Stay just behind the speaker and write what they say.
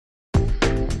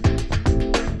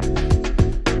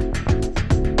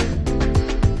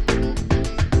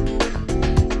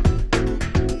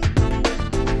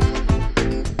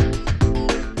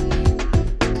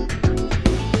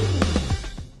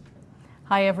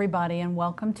Hi everybody and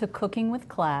welcome to Cooking with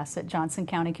Class at Johnson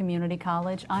County Community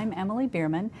College. I'm Emily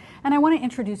Bierman and I want to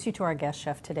introduce you to our guest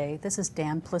chef today. This is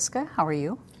Dan Pliska. How are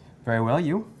you? Very well,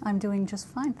 you? I'm doing just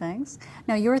fine, thanks.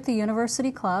 Now you're at the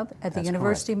University Club at the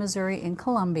University of Missouri in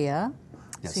Columbia.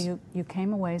 Yes. So you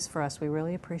came a ways for us. We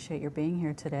really appreciate your being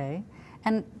here today.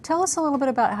 And tell us a little bit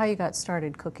about how you got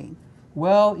started cooking.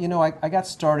 Well, you know, I got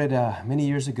started many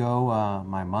years ago.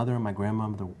 My mother and my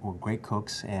grandmother were great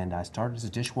cooks, and I started as a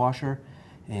dishwasher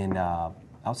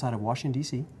outside of Washington,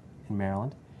 D.C. in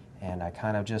Maryland. And I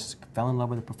kind of just fell in love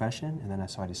with the profession, and then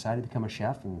so I decided to become a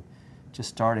chef and just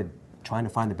started trying to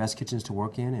find the best kitchens to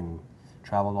work in and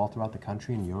traveled all throughout the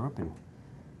country and Europe and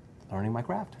learning my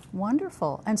craft.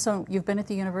 Wonderful. And so you've been at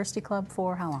the University Club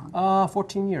for how long?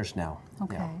 14 years now.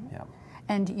 Okay. Yeah.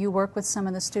 And you work with some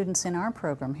of the students in our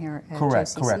program here at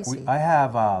Correct. JCCC. I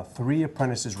have 3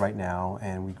 apprentices right now,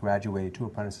 and we graduated 2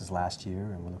 apprentices last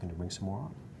year, and we're looking to bring some more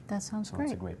on. That sounds great.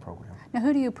 It's a great program. Now,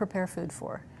 who do you prepare food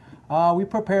for? We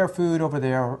prepare food over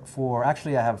there for,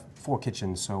 actually I have 4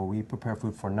 kitchens, so we prepare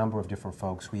food for a number of different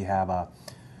folks. We have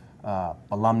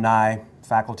alumni,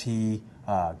 faculty,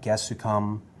 guests who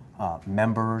come,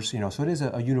 members, you know, so it is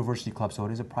a university club, so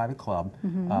it is a private club,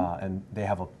 and they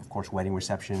have, of course, wedding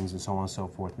receptions and so on and so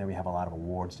forth, and then we have a lot of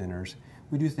awards dinners.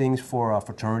 We do things for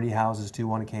fraternity houses, too,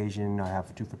 on occasion. I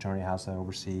have 2 fraternity houses I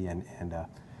oversee, and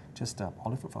just all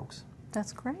different folks.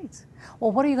 That's great.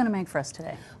 Well, what are you going to make for us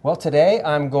today? Well, today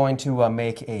I'm going to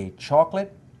make a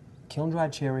chocolate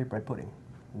kiln-dried cherry bread pudding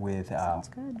with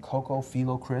cocoa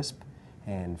phyllo crisp.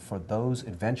 And for those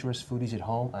adventurous foodies at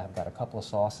home, I've got a couple of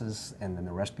sauces and then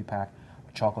the recipe pack,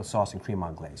 chocolate sauce and cream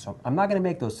on glaze. So I'm not going to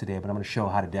make those today, but I'm going to show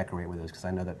how to decorate with those because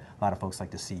I know that a lot of folks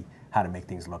like to see how to make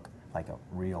things look like a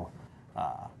real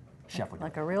chef would do.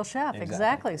 Like a real chef,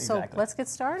 exactly. So let's get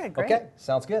started. Great. Okay,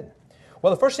 sounds good.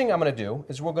 Well, the first thing I'm going to do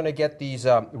is we're going to get these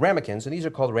ramekins, and these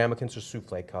are called ramekins or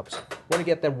souffle cups. We're going to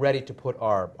get them ready to put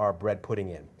our bread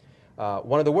pudding in.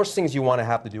 One of the worst things you want to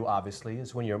have to do, obviously,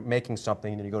 is when you're making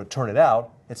something and you go to turn it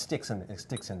out, it sticks in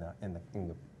the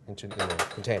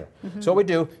container. So what we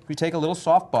do, we take a little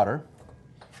soft butter,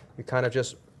 we kind of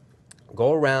just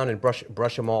go around and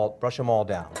brush them all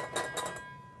down.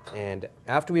 And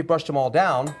after we brush them all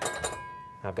down,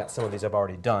 I've got some of these I've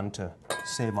already done to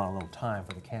save on a little time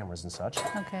for the cameras and such.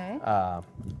 Okay.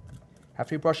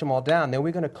 After we brush them all down, then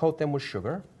we're going to coat them with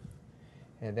sugar.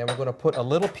 And then we're going to put a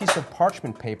little piece of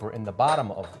parchment paper in the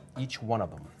bottom of each one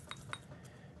of them.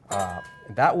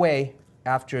 That way,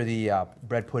 after the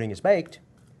bread pudding is baked,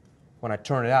 when I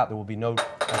turn it out, there will be no,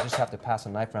 I just have to pass a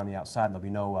knife around the outside, and there'll be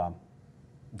no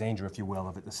danger, if you will,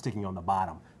 of it sticking on the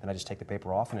bottom. Then I just take the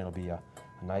paper off, and it'll be a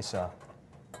nice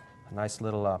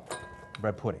little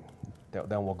bread pudding.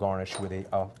 Then we'll garnish with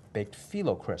a baked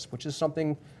phyllo crisp, which is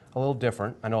something a little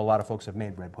different. I know a lot of folks have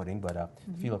made bread pudding, but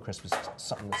phyllo crisp is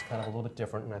something that's kind of a little bit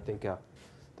different, and I think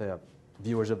the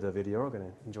viewers of the video are going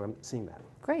to enjoy seeing that.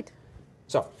 Great.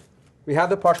 So we have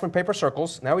the parchment paper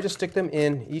circles. Now we just stick them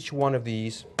in each one of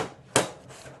these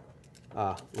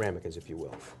ramekins, if you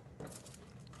will.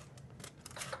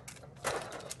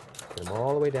 Put them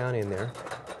all the way down in there.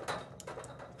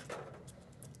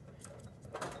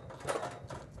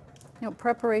 You know,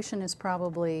 preparation is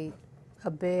probably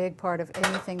a big part of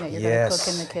anything that you're going to cook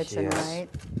in the kitchen, right?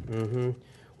 Mm-hmm.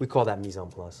 We call that mise en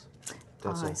place.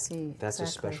 I see. That's a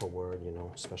special word, you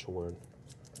know, special word.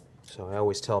 So I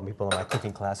always tell people in my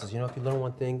cooking classes, you know, if you learn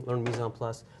one thing, learn mise en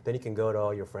place, then you can go to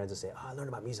all your friends and say, I learned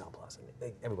about mise en place.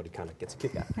 And everybody kind of gets a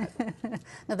kick out of it.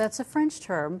 Now, that's a French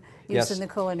term used in the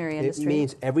culinary industry. It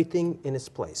means everything in its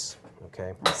place.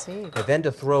 Okay. I see. And then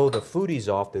to throw the foodies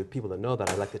off, the people that know that,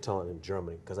 I like to tell them in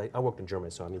German, because I worked in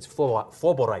Germany, so it means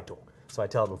Vorbereitung. So I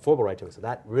tell them Vorbereitung, so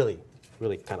that really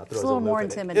kind of throws a little more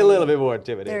intimidating. A little bit more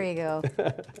intimidating. There you go.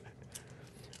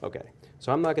 Okay,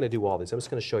 so I'm not going to do all these. I'm just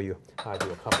going to show you how I do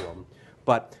a couple of them.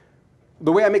 But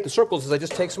the way I make the circles is I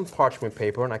just take some parchment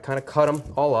paper and I kind of cut them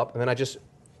all up, and then I just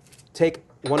take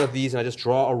one of these and I just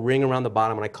draw a ring around the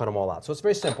bottom and I cut them all out. So it's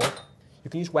very simple. You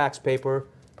can use wax paper,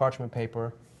 parchment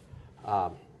paper.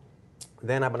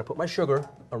 Then I'm going to put my sugar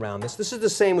around this. This is the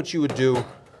same what you would do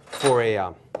for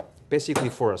a, basically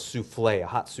for a souffle, a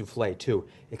hot souffle too,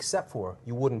 except for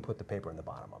you wouldn't put the paper in the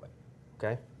bottom of it.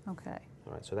 Okay? Okay.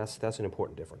 All right, so that's an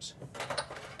important difference.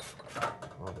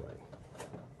 All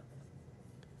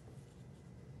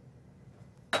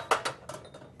right.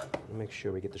 Make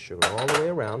sure we get the sugar all the way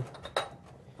around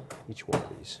each one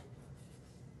of these.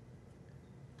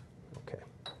 Okay.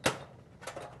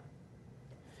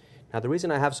 Now the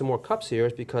reason I have some more cups here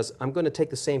is because I'm going to take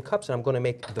the same cups and I'm going to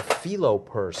make the phyllo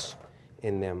purse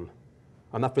in them.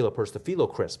 Not phyllo purse, the phyllo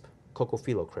crisp, cocoa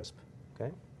phyllo crisp.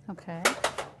 Okay? Okay.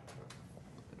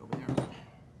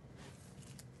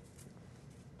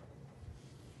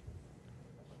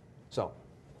 So,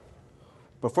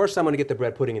 but first I'm going to get the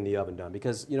bread pudding in the oven done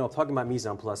because, you know, talking about mise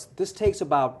en place, this takes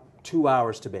about 2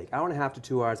 hours to bake. Hour and a half to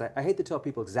 2 hours. I hate to tell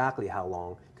people exactly how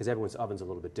long because everyone's oven's a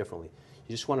little bit differently.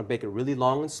 You just want to bake it really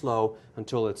long and slow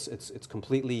until it's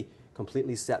completely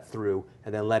set through,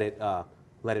 and then let it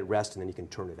rest, and then you can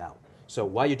turn it out. So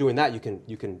while you're doing that, you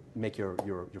can make your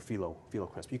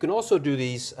phyllo crisp. You can also do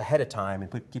these ahead of time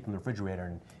and keep them in the refrigerator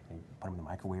and put them in the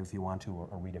microwave if you want to,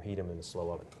 or reheat them in the slow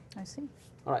oven. I see.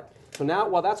 All right. So now,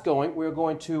 while that's going, we're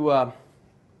going to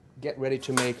get ready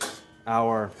to make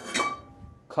our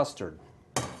custard.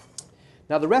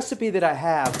 Now, the recipe that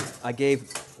I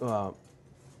gave on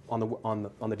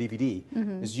the DVD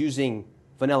is using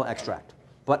vanilla extract,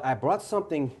 but I brought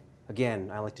something.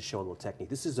 Again, I like to show a little technique.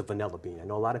 This is a vanilla bean. I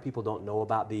know a lot of people don't know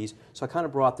about these, so I kind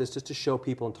of brought this just to show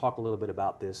people and talk a little bit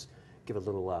about this, give a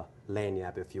little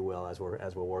lagniappe, if you will, as we're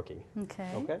working. Okay.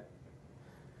 Okay.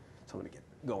 So I'm going to get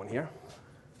going here.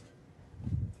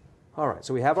 All right.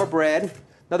 So we have our bread.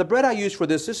 Now the bread I use for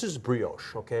this is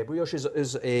brioche. Okay. Brioche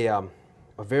is a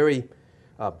very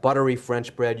buttery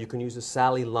French bread. You can use a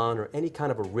Sally Lunn or any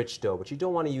kind of a rich dough, but you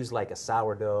don't want to use like a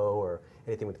sourdough or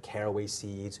anything with caraway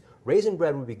seeds. Raisin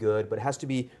bread would be good, but it has to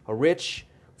be a rich,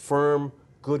 firm,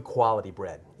 good quality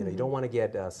bread. You know, you don't want to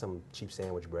get some cheap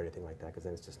sandwich bread or anything like that, because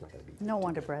then it's just not going to be. No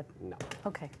Wonder Bread. No.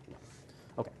 Okay. No.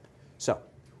 Okay. So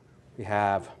we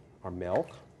have our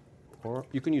milk, or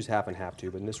you can use half and half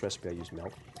too, but in this recipe I use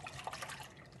milk.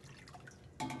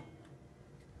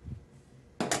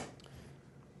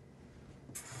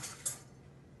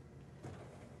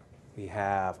 We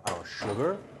have our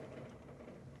sugar.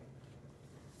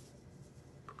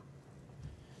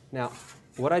 Now,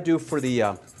 what I do for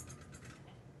the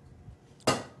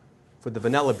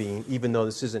vanilla bean, even though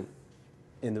this isn't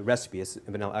in the recipe, it's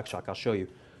vanilla extract, I'll show you.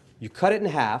 You cut it in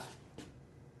half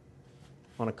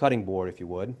on a cutting board, if you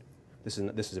would. This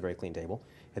is a very clean table.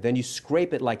 And then you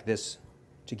scrape it like this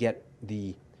to get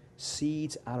the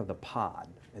seeds out of the pod.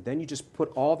 And then you just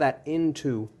put all that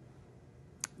into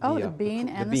the bean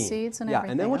and the seeds and everything.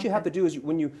 Yeah, and then what you have to do is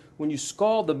when you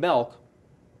scald the milk,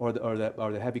 or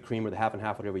the heavy cream, or the half and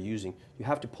half, whatever you're using, you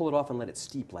have to pull it off and let it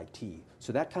steep like tea.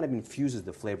 So that kind of infuses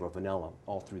the flavor of vanilla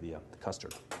all through the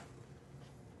custard.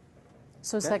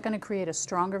 So is that going to create a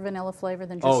stronger vanilla flavor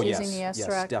than just using the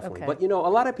extract? Yes, definitely. Okay. But you know, a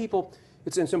lot of people,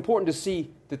 it's important to see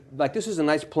that, like, this is a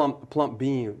nice plump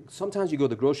bean. Sometimes you go to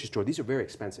the grocery store, these are very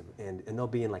expensive, and they'll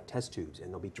be in like test tubes,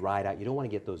 and they'll be dried out. You don't want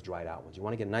to get those dried out ones. You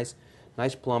want to get a nice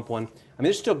plump one. I mean,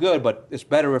 it's still good, but it's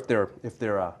better if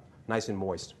they're nice and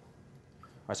moist. All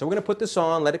right, so we're going to put this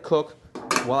on, let it cook.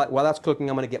 While that's cooking,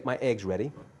 I'm going to get my eggs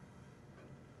ready.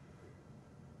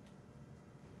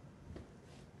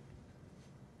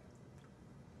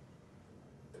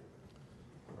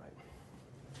 All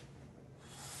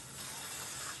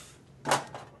right.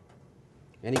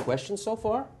 Any questions so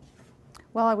far?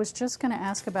 Well, I was just going to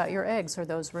ask about your eggs. Are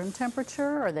those room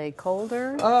temperature? Are they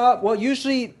colder? Well,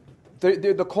 usually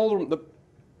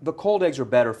the cold eggs are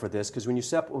better for this because when I'm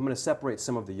going to separate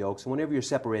some of the yolks, and whenever you're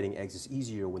separating eggs, it's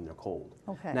easier when they're cold.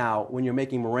 Okay. Now, when you're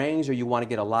making meringues or you want to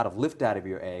get a lot of lift out of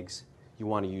your eggs, you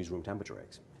want to use room temperature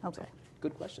eggs. Okay. So,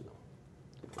 good question, though.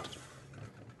 Good question.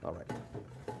 All right.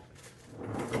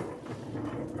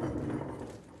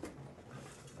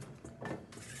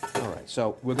 All right,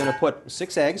 so we're going to put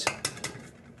 6 eggs.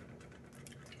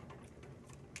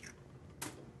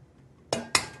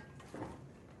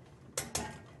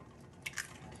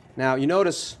 Now, you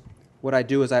notice what I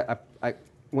do is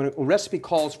when a recipe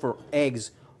calls for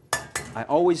eggs, I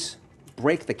always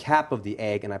break the cap of the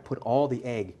egg and I put all the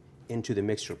egg into the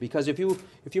mixture. Because if you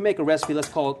make a recipe,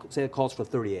 say it calls for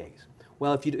 30 eggs.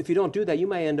 Well, if you don't do that, you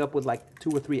may end up with like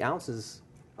 2 or 3 ounces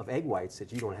of egg whites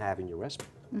that you don't have in your recipe.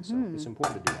 So it's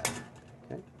important to do that.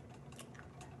 Okay.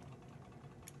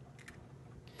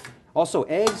 Also,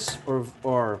 eggs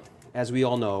are, as we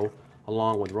all know,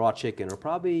 along with raw chicken, are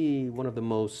probably one of the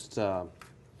most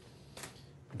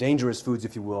dangerous foods,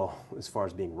 if you will, as far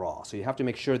as being raw. So you have to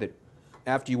make sure that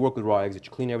after you work with raw eggs, that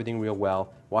you clean everything real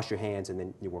well, wash your hands, and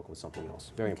then you work with something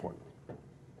else. Very important.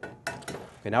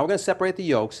 Okay, now we're going to separate the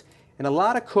yolks. And a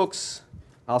lot of cooks,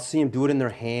 I'll see them do it in their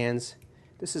hands.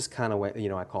 This is kind of what,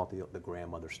 I call it the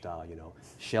grandmother style,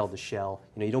 shell to shell.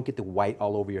 You don't get the white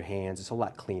all over your hands. It's a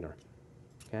lot cleaner.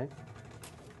 Okay?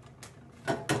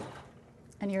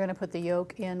 And you're going to put the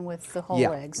yolk in with the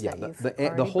whole eggs that you've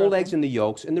the whole eggs and the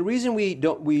yolks. And the reason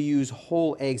we use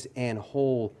whole eggs and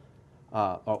whole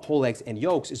eggs and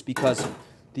yolks is because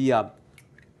the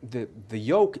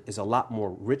yolk is a lot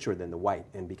more richer than the white,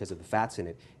 and because of the fats in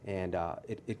it, and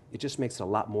it just makes it a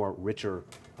lot more richer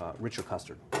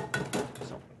custard.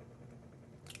 So.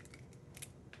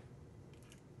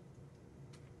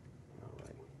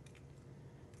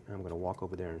 I'm going to walk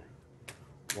over there and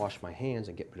wash my hands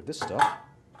and get rid of this stuff.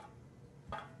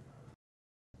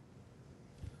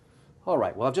 All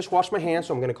right, well, I've just washed my hands,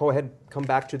 so I'm going to go ahead and come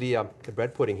back to the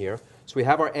bread pudding here. So we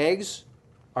have our eggs,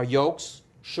 our yolks,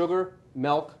 sugar,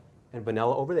 milk, and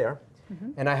vanilla over there.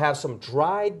 And I have some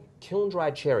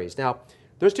kiln-dried cherries. Now,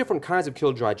 there's different kinds of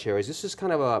kiln-dried cherries. This is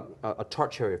kind of a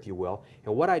tart cherry, if you will.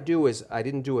 And what I do is, I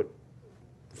didn't do it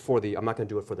I'm not going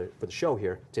to do it for the show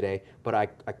here today, but I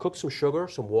cooked some sugar,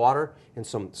 some water, and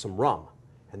some rum.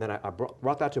 And then I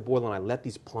brought that to a boil, and I let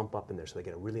these plump up in there so they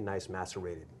get a really nice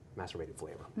macerated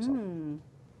flavor. So,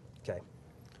 okay,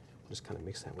 just kind of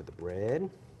mix that with the bread.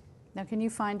 Now, can you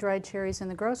find dried cherries in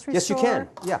the grocery Yes, store? you can.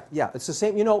 Yeah, yeah. It's the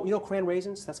same. You know, cran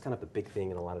raisins. That's kind of the big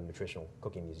thing in a lot of nutritional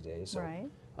cooking these days. So, right.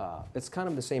 It's kind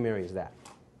of the same area as that.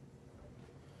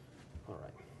 All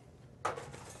right.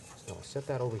 So I'll set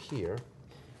that over here,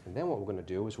 and then what we're going to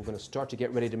do is we're going to start to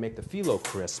get ready to make the phyllo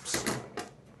crisps.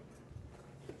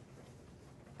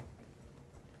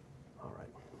 All right.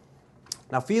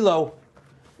 Now, phyllo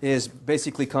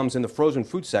basically comes in the frozen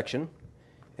food section,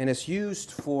 and it's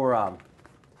used for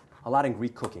a lot in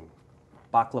Greek cooking.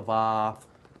 Baklava,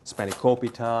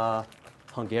 spanakopita,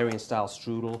 Hungarian-style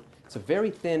strudel. It's a very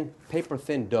thin,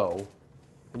 paper-thin dough,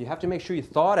 and you have to make sure you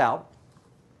thaw it out,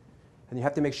 and you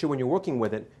have to make sure when you're working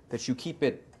with it that you keep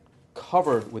it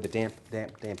covered with a damp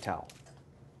towel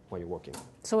while you're working.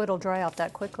 So it'll dry out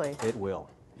that quickly? It will.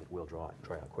 It will dry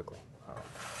out quickly. All right.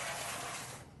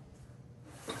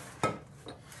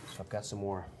 So I've got some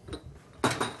more.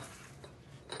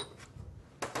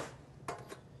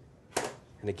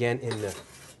 And again,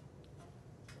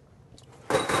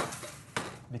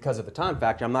 because of the time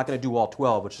factor, I'm not going to do all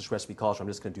 12, which this recipe calls for. I'm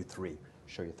just going to do 3.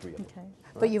 Show you 3 of them. Okay.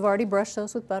 But you've already brushed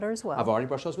those with butter as well. I've already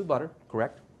brushed those with butter,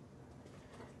 correct.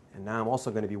 And now I'm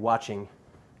also going to be watching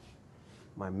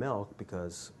my milk,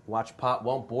 because watch pot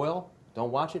won't boil.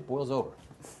 Don't watch it, boils over.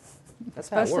 That's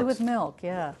how it Especially works. with milk,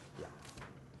 yeah. Yeah.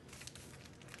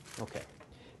 Okay.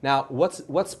 Now, what's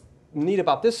neat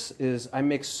about this is I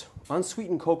mix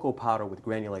unsweetened cocoa powder with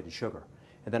granulated sugar,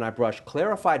 and then I brush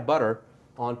clarified butter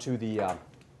onto the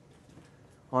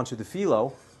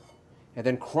phyllo, and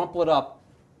then crumple it up,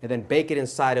 and then bake it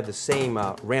inside of the same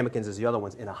ramekins as the other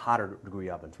ones in a hotter degree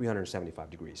oven, 375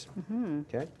 degrees.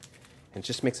 Okay, and it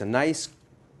just makes a nice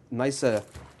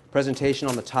presentation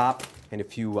on the top. And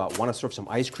if you want to serve some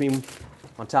ice cream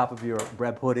on top of your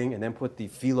bread pudding, and then put the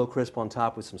phyllo crisp on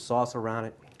top with some sauce around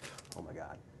it, oh my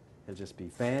God. It'll just be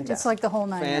fantastic. It's like the whole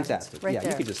 9 yards. Fantastic. Right Yeah,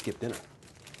 there. you could just skip dinner.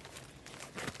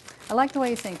 I like the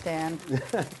way you think, Dan.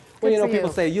 Well, you know, for people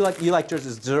you. say you like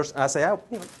desserts. I say,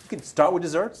 you can start with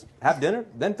desserts, have dinner,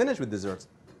 then finish with desserts.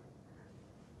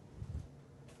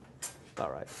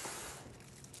 All right.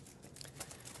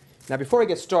 Now, before I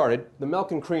get started, the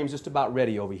milk and cream is just about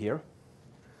ready over here.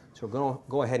 So we're going to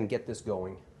go ahead and get this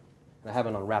going. I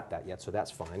haven't unwrapped that yet, so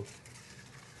that's fine.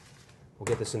 We'll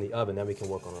get this in the oven, then we can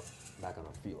work back on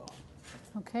our phyllo.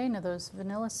 Okay, now those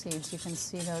vanilla seeds, you can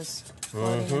see those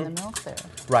floating in the milk there.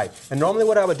 Right. And normally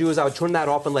what I would do is I would turn that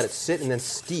off and let it sit and then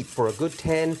steep for a good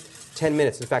 10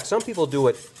 minutes. In fact, some people do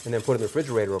it and then put it in the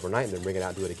refrigerator overnight and then bring it out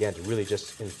and do it again to really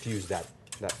just infuse that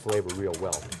flavor real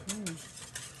well.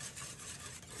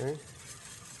 Okay.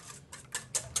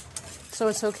 So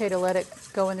it's okay to let it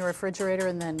go in the refrigerator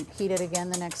and then heat it again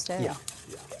the next day? Yeah.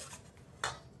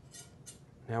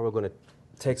 Now we're going to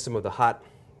take some of the hot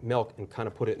milk and kind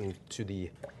of put it into the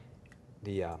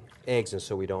eggs, and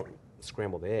so we don't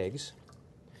scramble the eggs.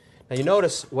 Now you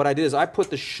notice what I did is I put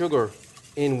the sugar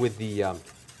in with the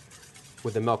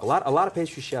milk. A lot of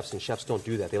pastry chefs and chefs don't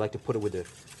do that. They like to put it with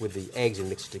the eggs and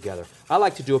mix it together. I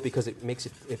like to do it because it makes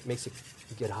it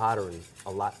get hotter and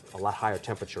a lot higher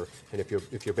temperature. And if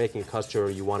you're baking custard or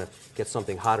you want to get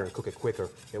something hotter and cook it quicker,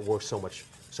 it works so much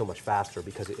faster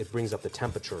because it brings up the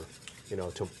temperature,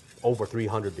 to over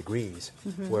 300 degrees,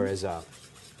 whereas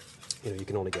you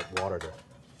can only get water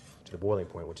to the boiling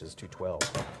point, which is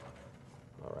 212.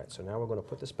 All right, so now we're going to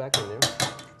put this back in there.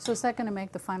 So is that going to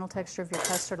make the final texture of your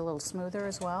custard a little smoother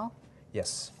as well?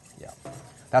 Yes, yeah.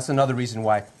 That's another reason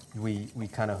why we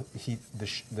kind of heat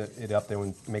it up there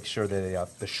and make sure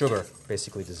that the sugar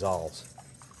basically dissolves.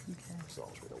 Okay.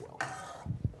 Dissolves really well.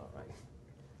 All right.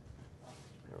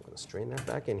 Now we're going to strain that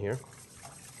back in here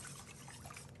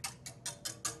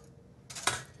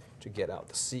to get out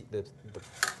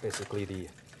basically the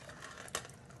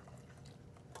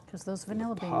Because those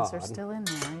vanilla beans are still in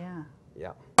there,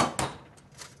 yeah. Yeah.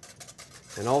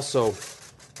 And also,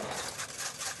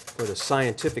 for the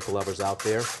scientific lovers out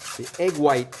there, the egg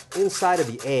white, inside of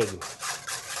the egg,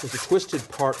 is a twisted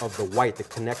part of the white that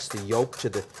connects the yolk to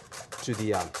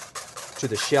to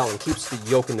the shell and keeps the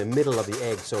yolk in the middle of the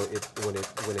egg, so it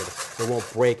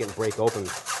won't break and break open.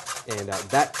 And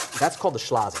that's called the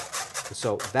schlaze. And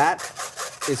so that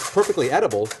is perfectly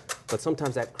edible, but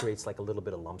sometimes that creates like a little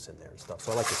bit of lumps in there and stuff.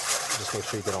 So I like to just make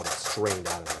sure you get all that strained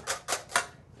out of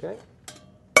there. Okay.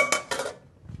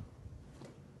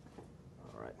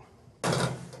 All right.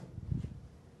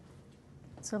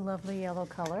 It's a lovely yellow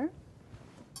color.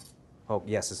 Oh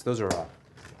yes, those are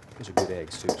good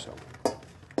eggs too. So.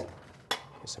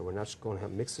 So we're now just going to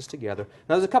mix this together.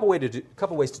 Now there's a couple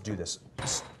ways to do this.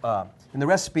 In the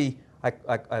recipe,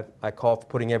 I call for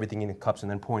putting everything in the cups and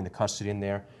then pouring the custard in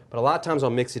there. But a lot of times I'll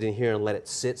mix it in here and let it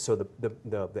sit so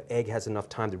the egg has enough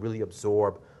time to really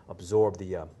absorb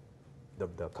the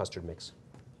custard mix.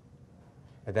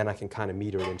 And then I can kind of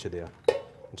meter it into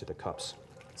the cups.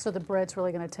 So the bread's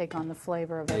really going to take on the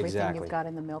flavor of everything Exactly. you've got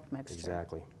in the milk mixture.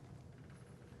 Exactly.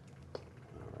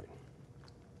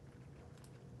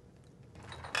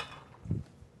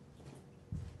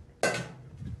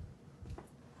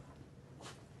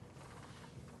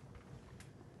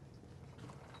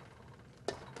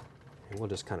 And we'll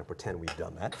just kind of pretend we've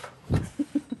done that.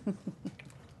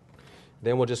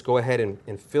 Then we'll just go ahead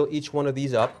and fill each one of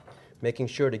these up, making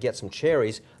sure to get some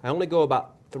cherries. I only go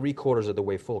about 3/4 of the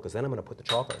way full, because then I'm going to put the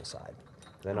chocolate inside.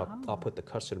 Then I'll put the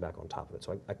custard back on top of it.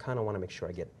 So I kind of want to make sure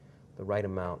I get the right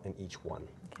amount in each one.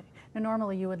 Okay. Now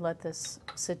normally you would let this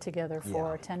sit together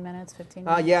for 10 minutes, 15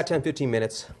 minutes? Yeah, 10, 15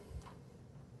 minutes.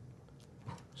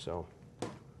 So.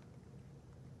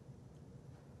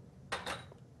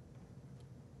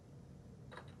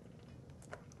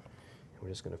 We're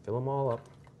just going to fill them all up.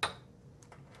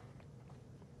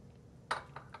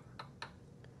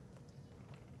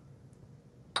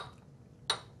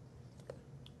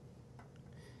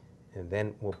 And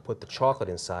then we'll put the chocolate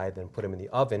inside, then put them in the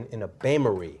oven in a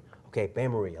bain-marie. Okay,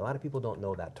 bain-marie, a lot of people don't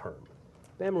know that term.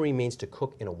 Bain-marie means to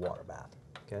cook in a water bath.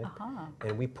 Okay?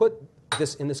 And we put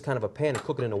this in this kind of a pan and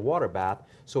cook it in a water bath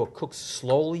so it cooks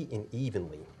slowly and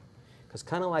evenly. Because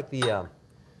kind of like the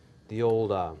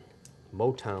old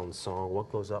Motown song,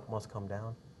 what goes up must come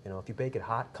down. You know, if you bake it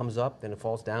hot, comes up, then it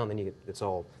falls down, then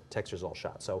texture's all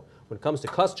shot. So when it comes to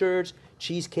custards,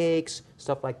 cheesecakes,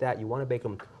 stuff like that, you want to bake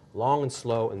them long and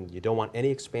slow, and you don't want any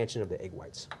expansion of the egg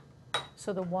whites.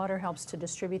 So the water helps to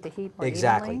distribute the heat more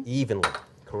Exactly, evenly.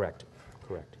 Correct,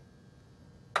 correct.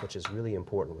 Which is really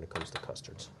important when it comes to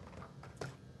custards.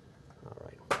 All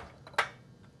right.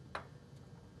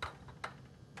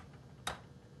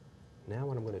 Now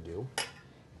what I'm going to do,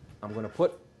 I'm going to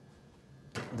put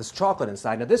this chocolate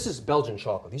inside. Now this is Belgian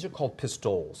chocolate. These are called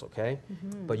pistoles, okay?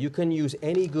 But you can use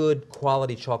any good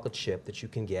quality chocolate chip that you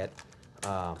can get.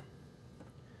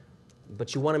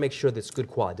 But you want to make sure that it's good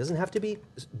quality. It doesn't have to be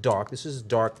dark. This is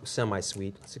dark,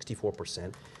 semi-sweet,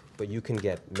 64%. But you can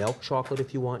get milk chocolate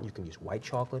if you want. You can use white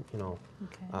chocolate, you know.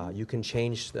 Okay. You can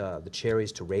change the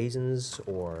cherries to raisins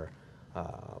or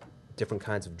different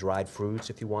kinds of dried fruits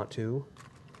if you want to.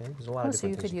 Okay? There's a lot of So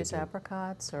different you things could use do.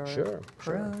 apricots or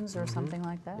prunes or something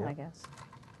like that, I guess.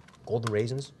 Golden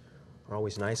raisins are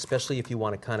always nice, especially if you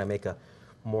want to kind of make a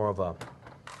more of a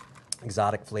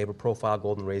exotic flavor profile.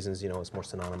 Golden raisins, you know, is more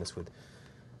synonymous with,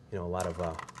 you know, a lot of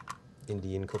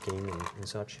Indian cooking and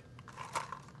such.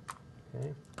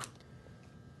 Okay.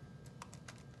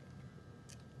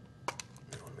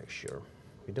 I want to make sure.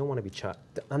 We don't want to be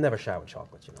I'm never shy with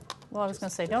chocolate, you know. Well, I was going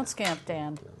to say, don't scamp,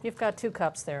 Dan. You've got 2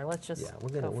 cups there. Let's just we're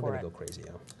gonna go go crazy,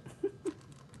 yeah.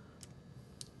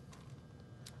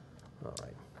 All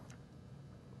right.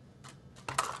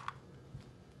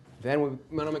 Then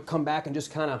we're going to come back and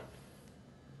just kind of.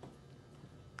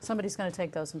 Somebody's going to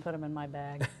take those and put them in my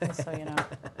bag, just so you know.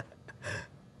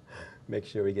 Make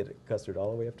sure we get the custard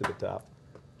all the way up to the top.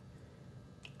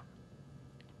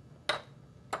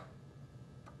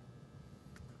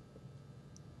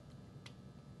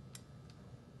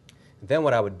 Then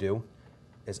what I would do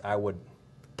is I would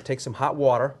take some hot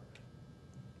water,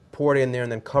 pour it in there,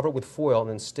 and then cover it with foil, and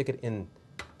then stick it in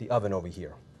the oven over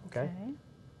here. Okay?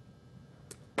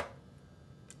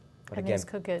 But And again, these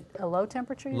cook at a low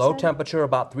temperature, you low said? temperature,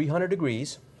 about 300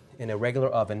 degrees in a regular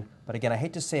oven. But again, I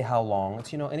hate to say how long.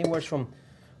 It's, you know, anywhere from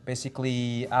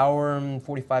basically hour and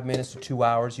 45 minutes to 2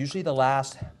 hours. Usually the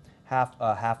last half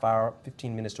hour,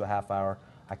 15 minutes to a half hour,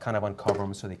 I kind of uncover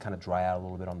them so they kind of dry out a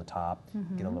little bit on the top,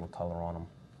 get a little color on them.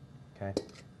 Okay.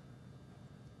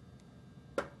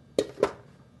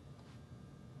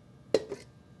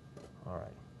 All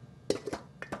right.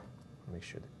 Make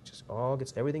sure that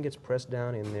just everything gets pressed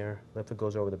down in there. If it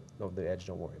goes over the edge,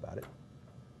 don't worry about it.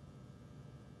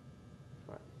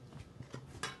 All right.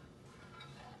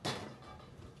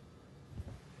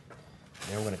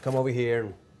 Then we're going to come over here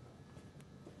and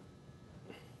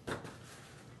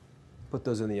put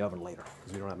those in the oven later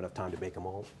because we don't have enough time to bake them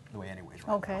all the way anyways.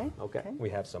 Right Okay. now. Okay. Okay. We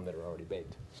have some that are already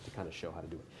baked just to kind of show how to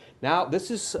do it. Now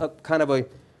this is kind of a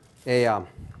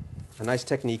nice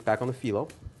technique back on the phyllo.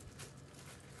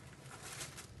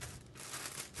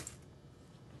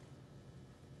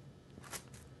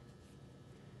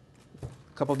 A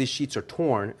couple of these sheets are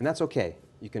torn, and that's okay.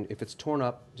 You can, if it's torn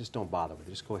up, just don't bother with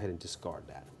it. Just go ahead and discard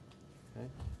that. Okay?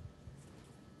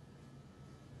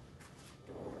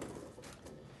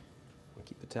 I'll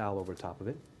keep the towel over top of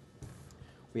it.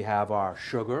 We have our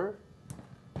sugar,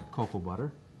 cocoa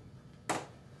butter,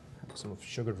 some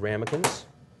sugared ramekins,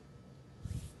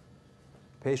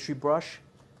 pastry brush,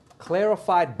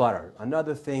 clarified butter,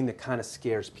 another thing that kind of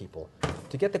scares people.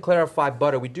 To get the clarified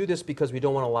butter, we do this because we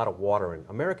don't want a lot of water in.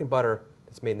 American butter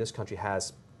that's made in this country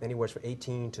has anywhere from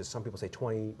 18 to some people say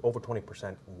 20, over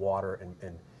 20% water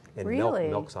and Really?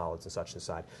 milk solids and such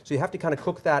inside. So you have to kind of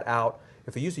cook that out.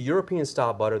 If you use a European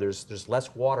style butter, there's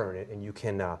less water in it, and you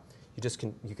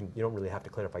don't really have to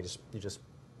clarify. You just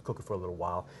cook it for a little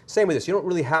while. Same with this. You don't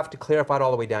really have to clarify it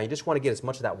all the way down. You just want to get as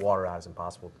much of that water out as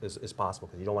possible because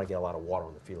you don't want to get a lot of water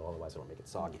on the phyllo, otherwise it'll make it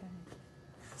soggy. Okay.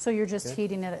 So you're just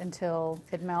heating it until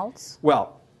it melts?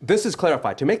 Well, this is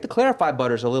clarified. To make the clarified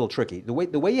butter is a little tricky. The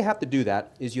way you have to do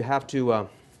that is you have to, got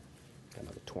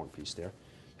another torn piece there.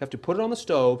 You have to put it on the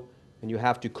stove and you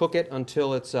have to cook it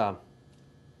until it's, this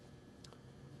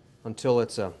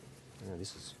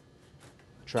is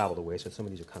traveled away, so some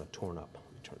of these are kind of torn up. Let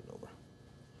me turn it over.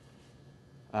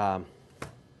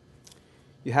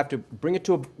 You have to bring it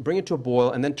to a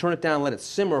boil and then turn it down and let it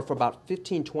simmer for about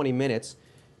 15-20 minutes,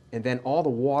 and then all the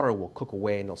water will cook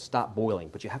away and it'll stop boiling.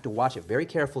 But you have to watch it very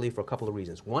carefully for a couple of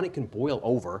reasons. One, it can boil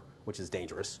over, which is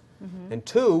dangerous. Mm-hmm. And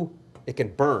two, it can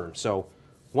burn. So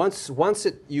once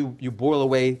you boil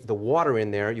away the water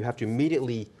in there, you have to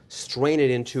immediately strain it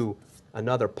into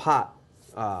another pot,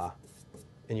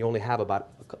 and you only have about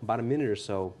a minute or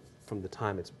so from the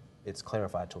time it's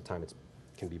clarified till the time it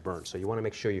can be burned. So you want to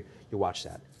make sure you watch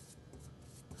that.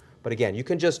 But again, you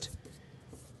can just,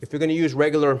 if you're going to use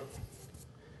regular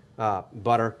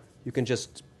butter, you can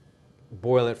just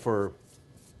boil it for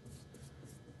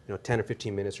 10 or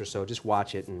 15 minutes or so. Just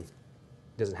watch it, and it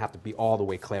doesn't have to be all the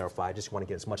way clarified. Just want to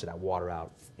get as much of that water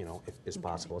out, as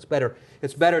possible. It's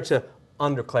better to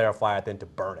under clarify it than to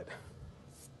burn it.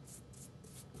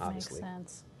 Obviously. Makes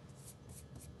sense.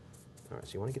 All right,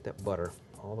 so you want to get that butter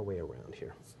all the way around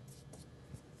here.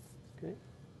 Okay.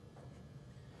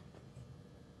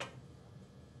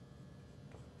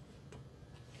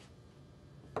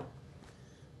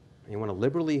 And you want to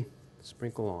liberally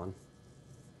sprinkle on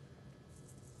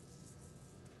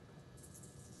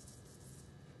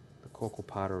the cocoa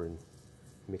powder and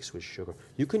mix with sugar.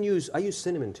 You can I use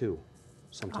cinnamon too,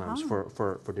 sometimes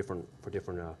for different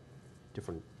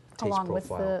taste Along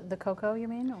profile. with the cocoa, you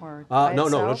mean, or by no,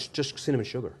 itself? just cinnamon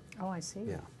sugar. Oh, I see.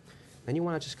 Yeah. Then you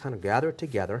want to just kind of gather it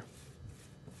together,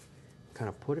 kind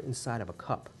of put it inside of a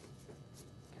cup.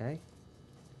 Okay.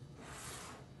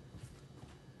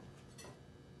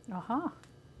 Uh-huh.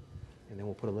 And then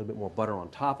we'll put a little bit more butter on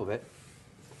top of it,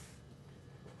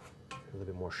 a little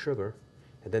bit more sugar.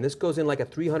 And then this goes in like a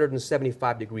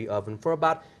 375-degree oven for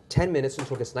about 10 minutes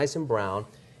until it gets nice and brown.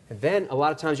 And then a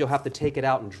lot of times you'll have to take it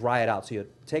out and dry it out. So you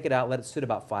take it out, let it sit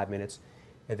about 5 minutes,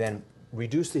 and then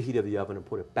reduce the heat of the oven and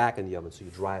put it back in the oven so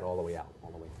you dry it all the way out,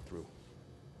 all the way through.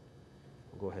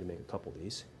 We'll go ahead and make a couple of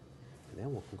these, and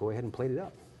then we'll go ahead and plate it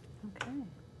up. Okay.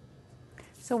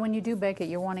 So when you do bake it,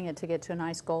 you're wanting it to get to a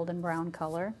nice golden brown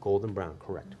color? Golden brown,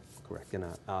 correct, correct. And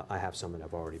I have some that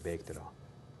I've already baked that I'll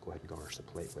go ahead and garnish the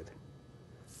plate with.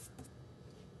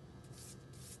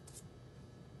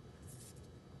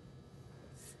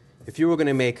 If you were going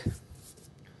to make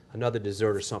another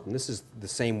dessert or something, this is the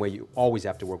same way you always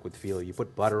have to work with phyllo. You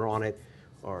put butter on it,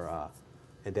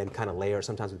 and then kind of layer,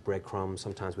 sometimes with breadcrumbs,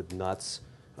 sometimes with nuts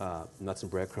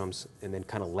and breadcrumbs, and then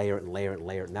kind of layer it and layer it and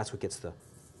layer it, and that's what gets the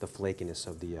flakiness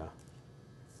of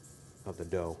the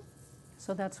dough.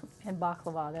 So that's in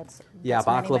baklava. That's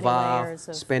baklava, many layers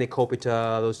of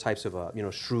spanakopita, those types of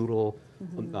strudel,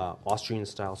 Austrian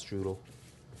style strudel.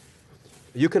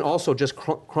 You can also just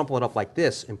crumple it up like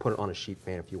this and put it on a sheet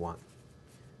pan if you want,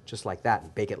 just like that,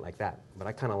 and bake it like that. But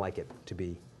I kind of like it to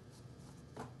make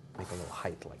a little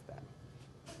height like that.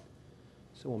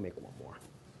 So we'll make one more.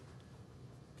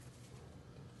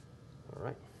 All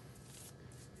right,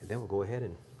 and then we'll go ahead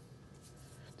and,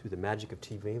 through the magic of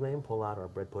TV land, pull out our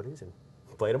bread puddings and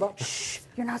plate them up. Shh!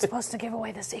 You're not supposed to give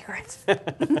away the secrets.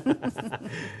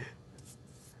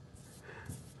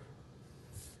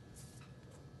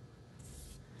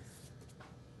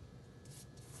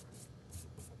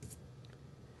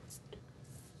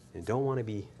 You don't want to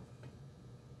be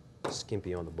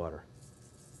skimpy on the butter.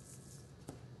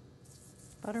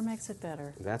 Butter makes it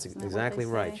better. That's Isn't that exactly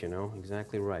what they right, say? you know,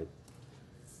 exactly right.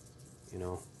 You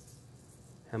know,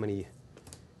 how many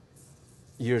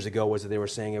years ago was it they were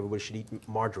saying everybody should eat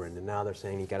margarine, and now they're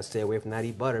saying you got to stay away from that,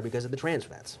 eat butter because of the trans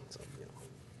fats. So, you know,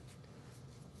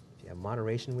 if you have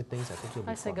moderation with things, I think you'll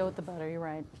be I say fine. go with the butter. You're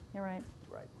right. You're right.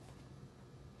 Right.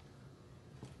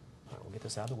 All right, we'll get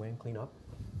this out of the way and clean up.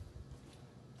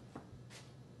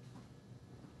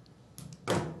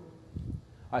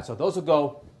 All right, so those will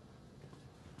go.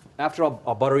 After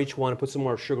I'll butter each one and put some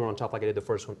more sugar on top like I did the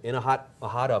first one in a hot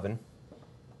oven,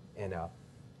 and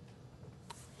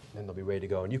then they'll be ready to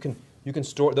go. And you can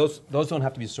store those. Those don't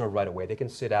have to be stored right away. They can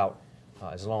sit out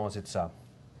as long as it's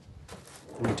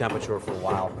room temperature for a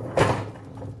while.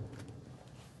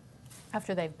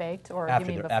 After they've baked, or After you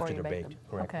mean they're, before after you they're bake baked, them?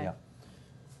 correct? Okay. Yeah.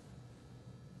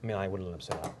 I mean, I wouldn't let them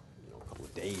sit out, you know, a couple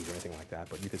of days or anything like that,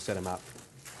 but you could set them out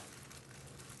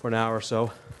for an hour or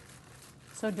so.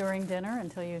 So during dinner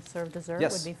until you serve dessert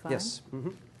Yes. would be fine? Yes. Mm-hmm.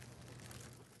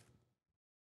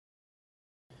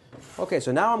 Okay,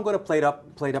 so now I'm going to plate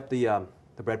up the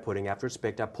bread pudding after it's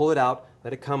baked. I pull it out,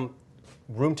 let it come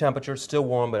room temperature, still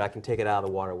warm, but I can take it out of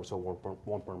the water so it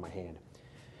won't burn my hand.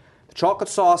 The chocolate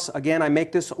sauce, again, I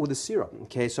make this with a syrup.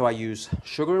 Okay, so I use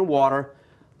sugar and water.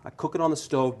 I cook it on the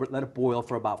stove, let it boil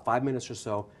for about 5 minutes or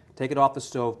so. Take it off the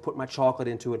stove, put my chocolate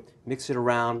into it, mix it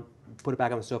around, put it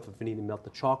back on the stove if I need to melt the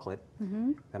chocolate.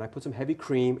 Mm-hmm. Then I put some heavy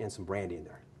cream and some brandy in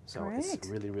there. So it's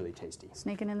Great. really, really tasty.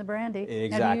 Sneaking in the brandy.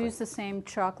 Exactly. Have you used the same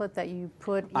chocolate that you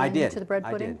put I did. into the bread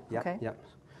pudding? I did. Yep, Okay. yep.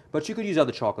 But you could use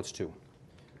other chocolates too.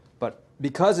 But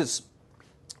because it's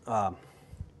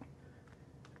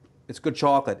good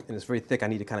chocolate and it's very thick, I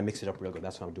need to kind of mix it up real good.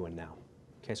 That's what I'm doing now.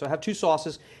 Okay, so I have two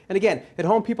sauces. And again, at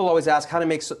home people always ask how to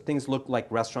make things look like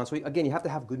restaurants. So again, you have to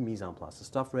have good mise en place. The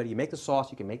stuff ready. You make the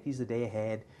sauce. You can make these a day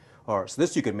ahead. So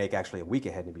this you could make actually a week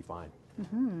ahead and it'd be fine.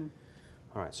 Mm-hmm.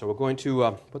 All right, so we're going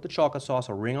to put the chocolate sauce,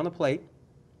 a ring on the plate.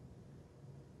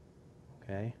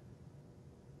 Okay.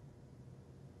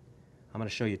 I'm going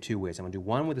to show you two ways. I'm going to do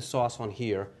one with the sauce on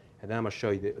here, and then I'm going to show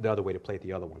you the other way to plate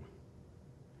the other one.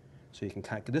 So you can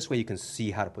this way you can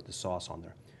see how to put the sauce on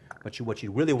there. But what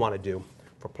you really want to do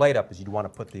for plate up is you'd want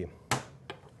to put the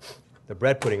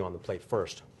bread pudding on the plate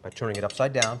first by turning it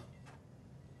upside down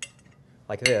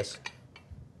like this,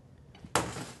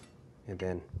 and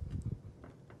then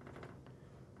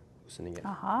loosening it.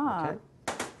 Aha.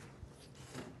 Okay.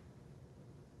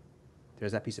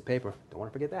 There's that piece of paper. Don't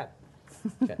want to forget that.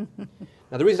 Okay.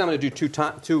 Now the reason I'm going to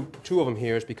do two of them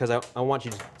here is because I want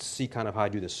you to see kind of how I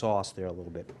do the sauce there a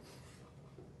little bit.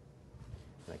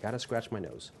 And I got to scratch my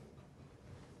nose.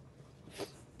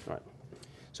 All right.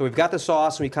 So we've got the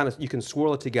sauce, and you can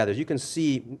swirl it together. You can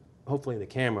see, hopefully in the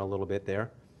camera a little bit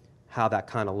there, how that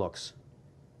kind of looks.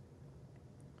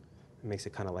 It makes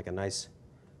it kind of like a nice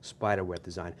spiderweb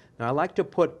design. Now I like to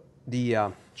put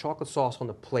the chocolate sauce on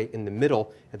the plate in the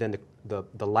middle, and then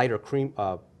the lighter cream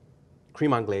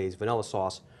anglaise, vanilla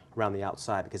sauce around the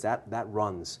outside, because that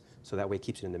runs, so that way it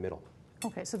keeps it in the middle.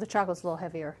 Okay, so the chocolate's a little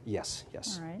heavier. Yes,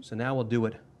 yes. All right. So now we'll do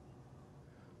it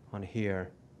on here.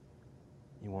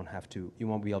 You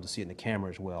won't be able to see it in the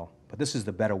camera as well. But this is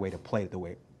the better way to plate it the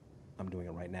way I'm doing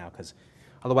it right now, because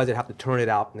otherwise I'd have to turn it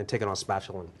out and then take it on a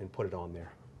spatula and put it on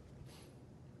there.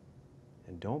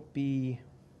 And don't be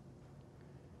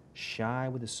shy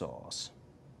with the sauce.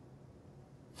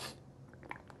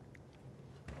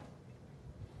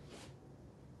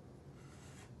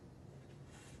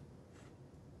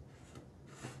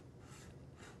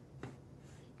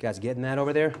 You guys getting that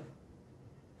over there?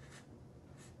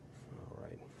 All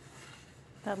right.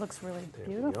 That looks really There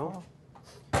we beautiful.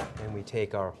 go. And we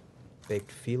take our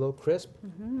baked phyllo crisp,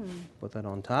 put that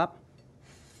on top.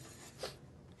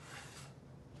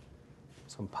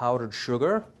 Some powdered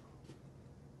sugar.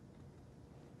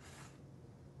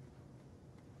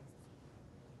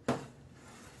 And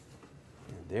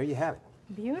there you have it.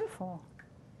 Beautiful.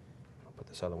 I'll put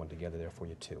this other one together there for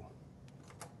you too.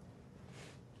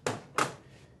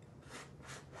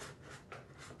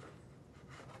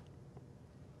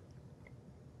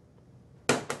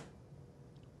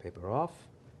 Paper off.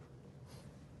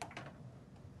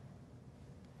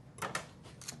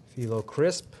 Phyllo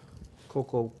crisp,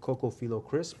 cocoa phyllo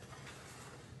crisp.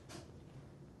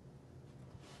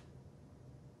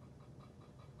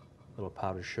 A little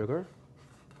powdered sugar.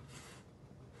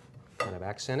 Kind of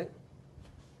accent it.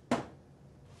 And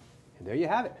there you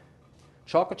have it.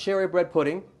 Chocolate cherry bread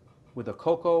pudding with a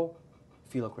cocoa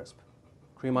phyllo crisp.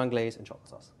 Cream anglaise and chocolate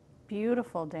sauce.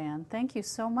 Beautiful, Dan. Thank you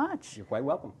so much. You're quite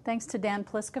welcome. Thanks to Dan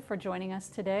Pliska for joining us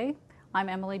today. I'm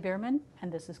Emily Bierman,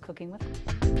 and this is Cooking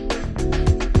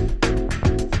with